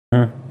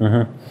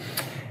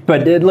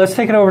But let's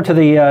take it over to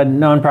the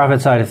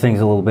nonprofit side of things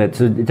a little bit.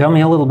 So tell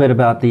me a little bit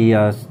about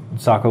the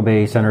Saco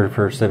Bay Center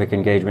for Civic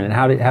Engagement, and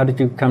how did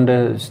you come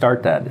to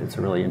start that? It's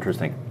really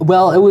interesting.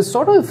 Well, it was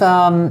sort of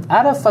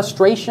out of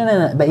frustration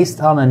and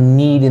based on a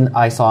need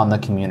I saw in the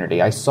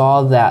community. I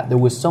saw that there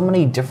was so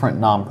many different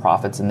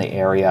nonprofits in the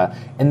area,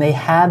 and they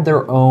had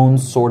their own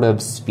sort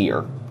of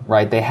sphere.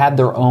 Right, they had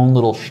their own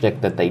little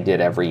shtick that they did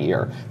every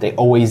year. They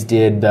always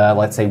did,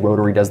 let's say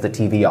Rotary does the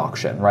TV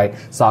auction, right?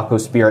 Saco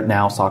Spirit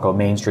now, Saco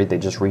Main Street, they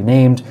just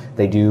renamed.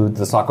 They do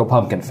the Saco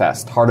Pumpkin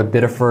Fest. Heart of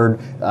Biddeford,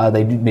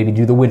 they maybe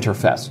do the Winter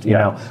Fest, you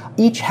know.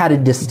 Each had a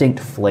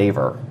distinct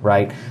flavor,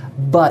 right?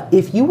 But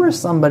if you were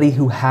somebody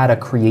who had a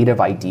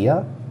creative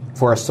idea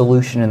for a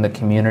solution in the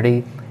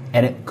community,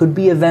 and it could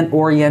be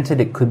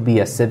event-oriented, it could be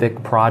a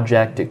civic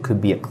project, it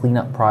could be a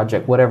cleanup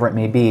project, whatever it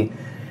may be,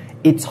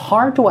 it's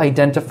hard to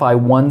identify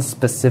one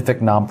specific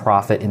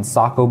nonprofit in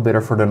Saco,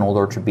 Biddeford, and Old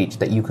Orchard Beach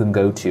that you can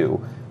go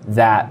to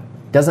that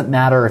doesn't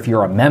matter if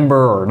you're a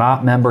member or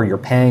not member, you're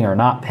paying or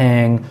not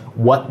paying,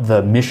 what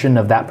the mission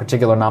of that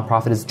particular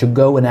nonprofit is, to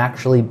go and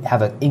actually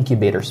have an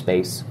incubator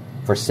space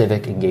for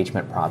civic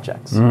engagement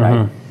projects,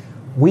 right?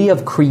 We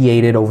have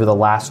created over the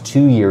last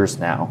 2 years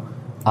now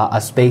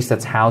a space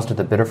that's housed at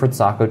the Biddeford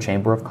Saco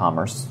Chamber of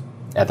Commerce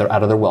out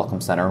of their Welcome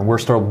Center, and we're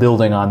still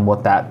building on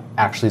what that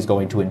actually is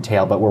going to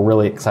entail, but we're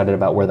really excited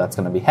about where that's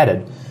going to be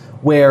headed,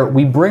 where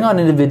we bring on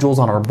individuals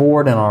on our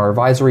board and our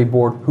advisory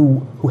board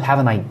who have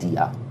an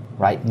idea,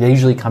 right? They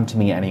usually come to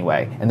me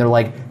anyway, and they're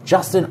like,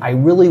 Justin, I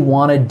really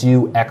want to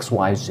do X,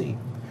 Y, Z,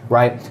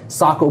 right?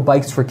 Saco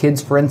Bikes for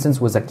Kids, for instance,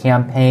 was a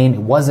campaign.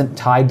 It wasn't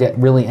tied to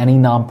really any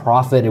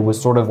nonprofit. It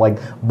was sort of like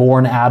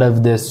born out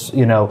of this,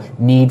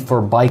 need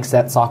for bikes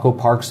at Saco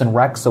Parks and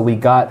Rec. So we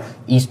got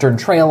Eastern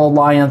Trail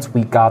Alliance,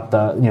 we got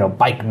the,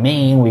 Bike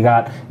Maine, we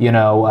got,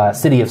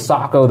 City of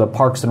Saco, the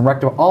Parks and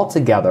Rec, all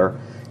together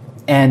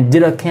and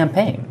did a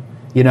campaign,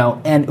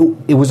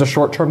 and it was a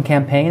short-term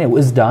campaign. It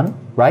was done,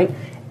 right?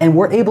 And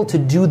we're able to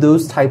do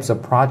those types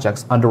of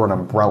projects under an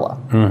umbrella,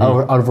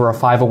 over a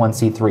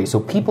 501c3. So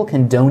people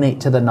can donate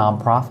to the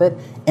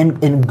nonprofit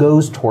and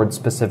goes towards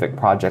specific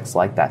projects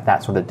like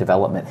that sort of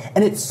development.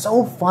 And it's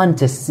so fun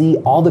to see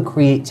all the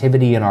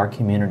creativity in our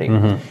community.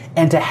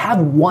 And to have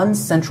one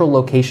central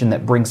location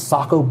that brings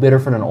Saco,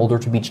 Biddeford, and Old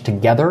Orchard Beach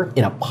together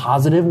in a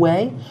positive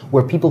way,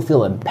 where people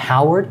feel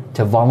empowered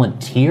to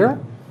volunteer,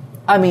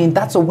 I mean,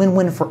 that's a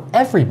win-win for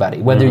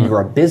everybody, whether you're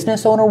a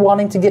business owner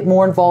wanting to get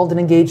more involved and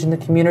engaged in the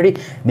community,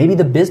 maybe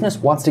the business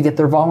wants to get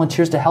their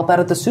volunteers to help out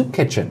at the soup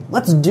kitchen.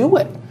 Let's do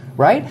it,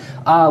 right?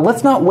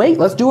 Let's not wait.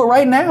 Let's do it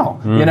right now,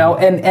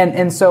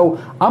 and so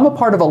I'm a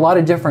part of a lot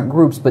of different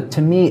groups, but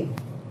to me,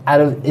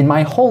 in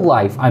my whole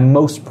life, I'm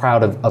most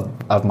proud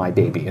of my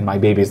baby, and my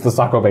baby is the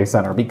Saco Bay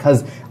Center,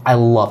 because I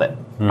love it.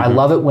 I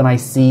love it when I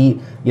see,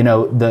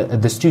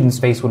 the student's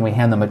face when we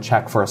hand them a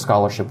check for a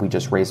scholarship we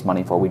just raised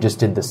money for. We just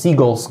did the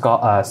seagull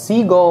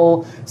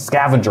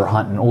scavenger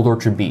hunt in Old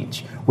Orchard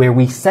Beach, where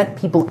we sent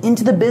people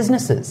into the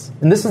businesses.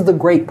 And this is the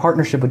great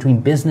partnership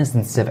between business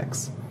and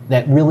civics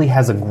that really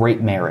has a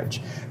great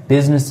marriage.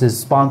 Businesses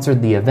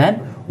sponsored the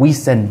event. We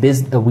send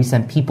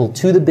people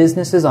to the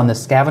businesses on the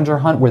scavenger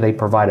hunt, where they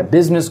provide a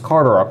business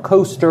card or a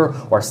coaster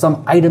or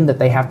some item that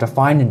they have to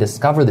find and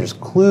discover. There's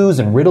clues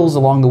and riddles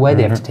along the way.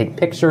 They have to take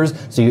pictures,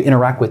 so you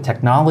interact with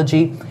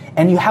technology.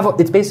 And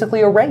it's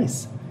basically a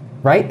race,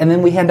 right? And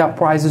then we hand out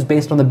prizes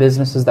based on the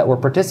businesses that were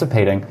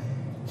participating.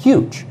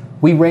 Huge.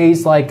 We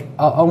raised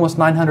almost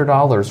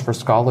 $900 for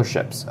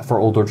scholarships for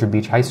Old Orchard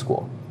Beach High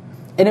School.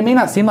 And it may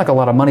not seem like a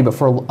lot of money, but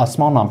for a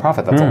small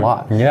nonprofit, that's a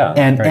lot. Yeah,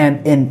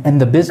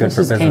 and the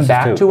businesses came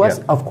back to us.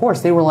 Yeah. Of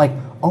course, they were like,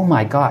 "Oh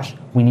my gosh,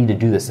 we need to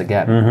do this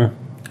again,"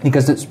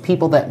 because it's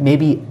people that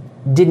maybe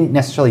didn't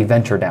necessarily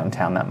venture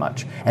downtown that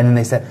much, and then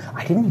they said,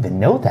 "I didn't even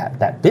know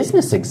that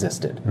business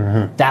existed."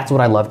 That's what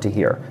I love to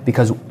hear,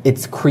 because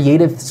it's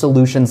creative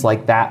solutions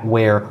like that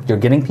where you're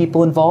getting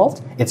people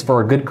involved. It's for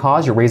a good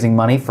cause. You're raising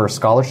money for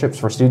scholarships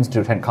for students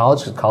to attend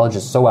college, because college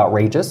is so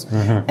outrageous,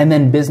 and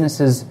then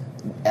businesses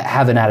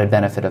have an added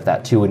benefit of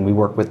that too. And we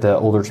work with the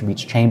Old Orchard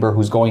Beach Chamber,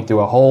 who's going through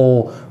a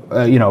whole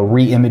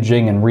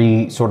re-imaging and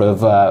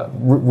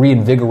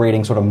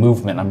reinvigorating sort of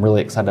movement. I'm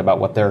really excited about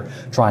what they're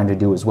trying to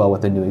do as well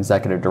with the new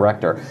executive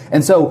director.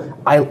 And so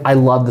I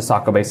love the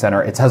Saco Bay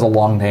Center. It has a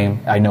long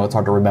name. I know it's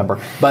hard to remember,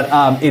 but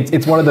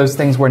it's one of those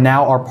things where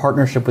now our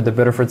partnership with the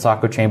Biddeford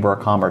Saco Chamber of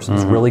Commerce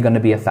is really going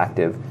to be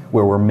effective,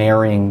 where we're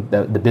marrying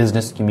the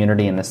business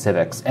community and the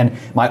civics. And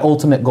my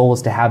ultimate goal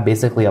is to have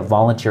basically a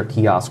volunteer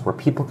kiosk where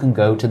people can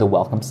go to the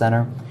Welcome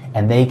Center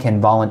and they can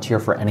volunteer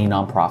for any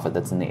nonprofit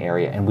that's in the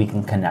area, and we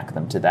can connect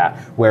them to that,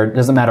 where it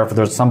doesn't matter if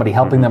there's somebody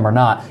helping them or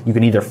not. You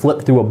can either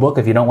flip through a book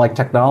if you don't like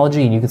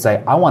technology, and you can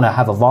say, I want to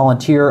have a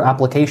volunteer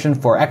application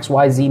for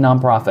XYZ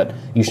nonprofit.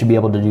 You should be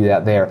able to do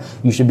that there.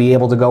 You should be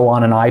able to go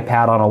on an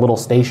iPad on a little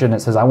station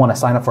that says, I want to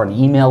sign up for an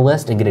email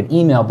list, and get an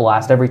email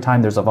blast every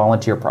time there's a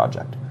volunteer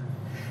project.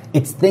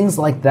 It's things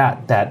like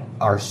that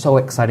are so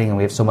exciting and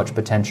we have so much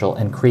potential,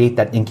 and create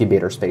that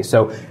incubator space.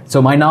 So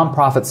my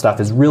nonprofit stuff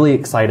is really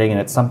exciting, and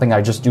it's something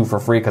I just do for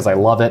free because I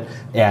love it,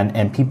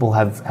 and people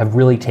have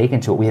really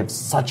taken to it. We have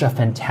such a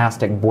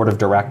fantastic board of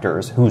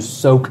directors who's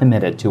so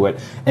committed to it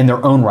in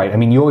their own right. I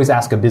mean, you always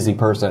ask a busy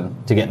person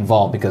to get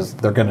involved because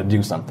they're going to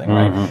do something,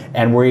 right?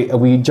 And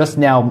we just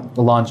now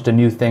launched a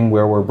new thing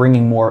where we're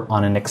bringing more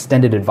on an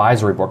extended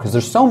advisory board, because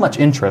there's so much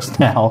interest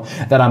now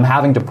that I'm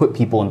having to put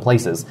people in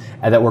places,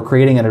 and that we're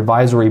creating an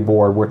advisory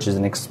board, which is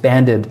an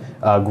expanded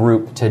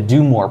group to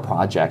do more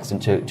projects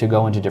and to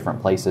go into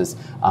different places,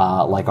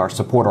 like our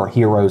Support Our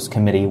Heroes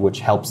committee, which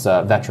helps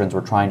veterans.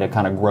 We're trying to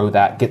kind of grow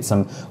that, get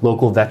some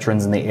local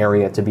veterans in the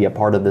area to be a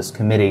part of this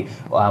committee.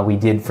 We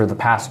did for the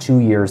past 2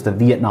 years the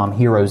Vietnam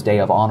Heroes Day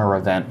of Honor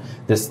event.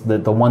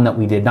 The one that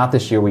we did, not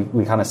this year,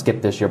 we kind of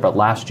skipped this year, but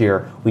last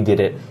year we did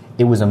it.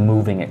 It was a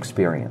moving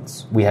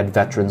experience. We had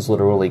veterans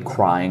literally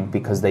crying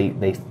because they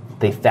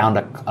found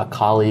a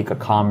colleague, a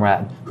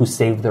comrade who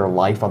saved their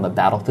life on the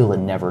battlefield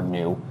and never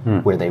knew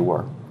where they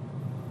were.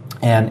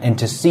 And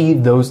to see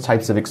those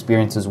types of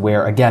experiences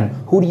where, again,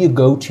 who do you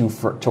go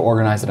to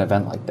organize an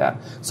event like that?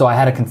 So I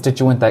had a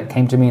constituent that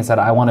came to me and said,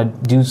 I want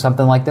to do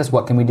something like this.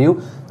 What can we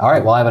do? All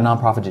right, well, I have a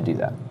nonprofit to do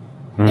that.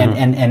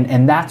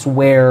 And that's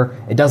where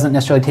it doesn't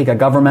necessarily take a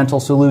governmental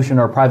solution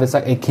or a private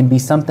sector. It can be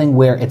something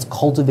where it's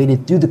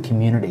cultivated through the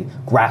community,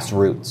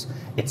 grassroots.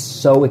 It's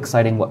so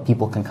exciting what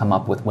people can come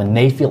up with when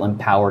they feel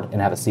empowered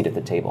and have a seat at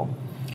the table.